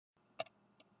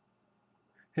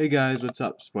Hey guys, what's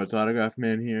up? Sports Autograph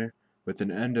Man here with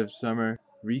an end of summer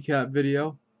recap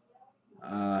video.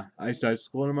 I start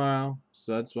school tomorrow,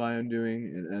 so that's why I'm doing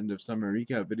an end of summer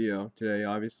recap video today,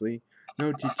 obviously.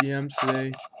 No TTMs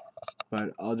today,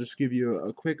 but I'll just give you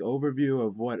a quick overview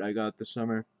of what I got this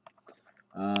summer.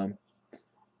 Um,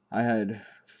 I had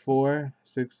 4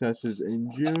 successes in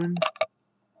June,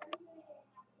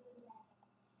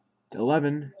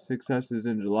 11 successes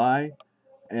in July,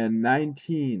 and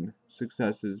 19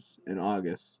 successes in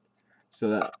August. So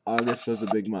that August was a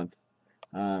big month.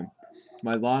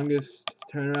 My longest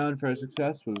turnaround for a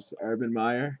success was Urban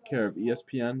Meyer, care of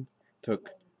ESPN.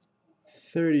 Took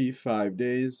 35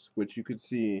 days, which you could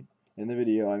see in the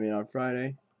video I made on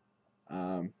Friday.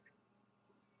 Um,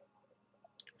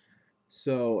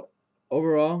 so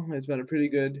overall, it's been a pretty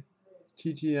good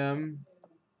TTM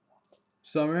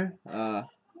summer.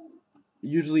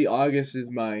 Usually August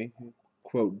is my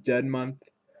quote dead month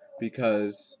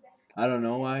because I don't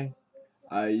know why.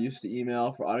 I used to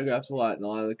email for autographs a lot, and a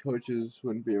lot of the coaches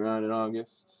wouldn't be around in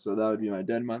August, so that would be my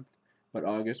dead month. But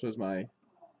August was most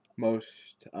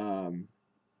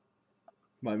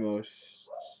my most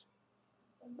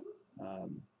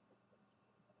um,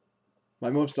 my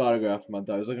most autograph month.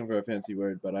 I was looking for a fancy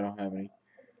word, but I don't have any.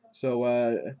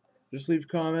 So just leave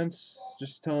comments,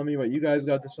 just telling me what you guys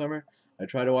got this summer. I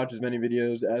try to watch as many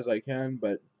videos as I can,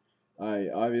 but I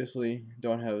obviously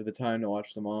don't have the time to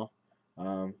watch them all.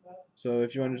 Um, so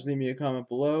if you want to just leave me a comment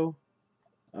below,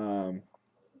 um,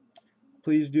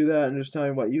 please do that and just tell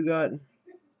me what you got.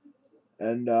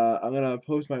 And I'm going to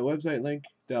post my website link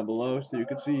down below so you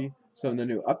can see some of the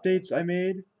new updates I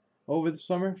made over the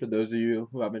summer for those of you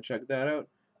who haven't checked that out.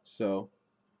 So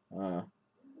uh,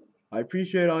 I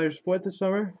appreciate all your support this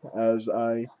summer as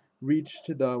I reached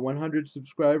the 100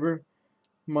 subscriber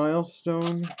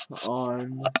milestone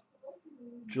on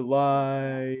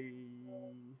July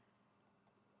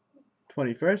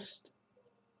 21st.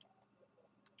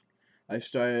 I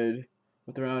started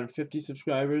with around 50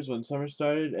 subscribers when summer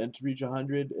started, and to reach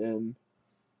 100 in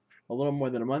a little more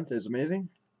than a month is amazing.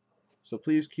 So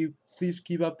please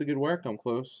keep up the good work. I'm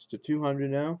close to 200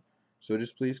 now, so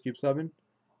just please keep subbing.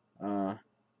 Uh,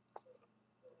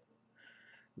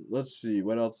 let's see,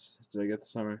 what else did I get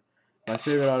this summer? My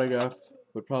favorite autograph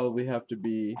would probably have to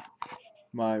be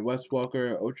my Wes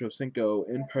Welker Ocho Cinco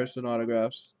in-person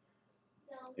autographs,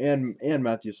 and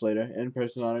Matthew Slater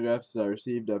in-person autographs that I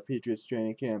received at Patriots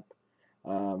training camp,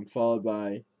 followed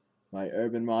by my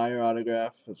Urban Meyer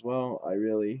autograph as well. I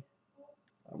really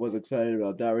was excited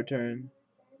about that return.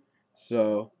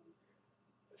 So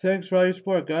thanks for all your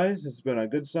support, guys. It's been a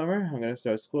good summer. I'm going to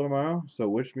start school tomorrow, so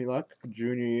wish me luck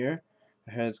junior year.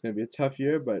 I heard it's going to be a tough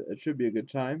year, but it should be a good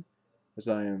time as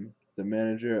I am the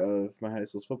manager of my high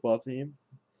school's football team.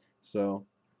 So,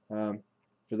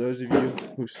 for those of you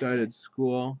who started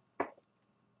school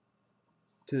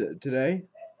today,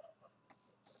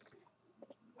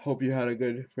 hope you had a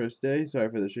good first day. Sorry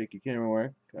for the shaky camera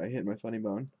work. I hit my funny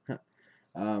bone.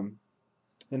 um,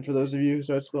 and for those of you who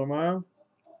start school tomorrow,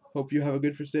 hope you have a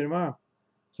good first day tomorrow.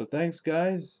 So thanks,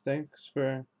 guys. Thanks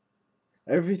for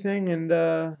everything,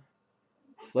 and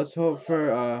let's hope for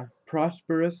a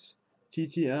prosperous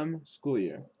TTM school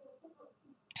year.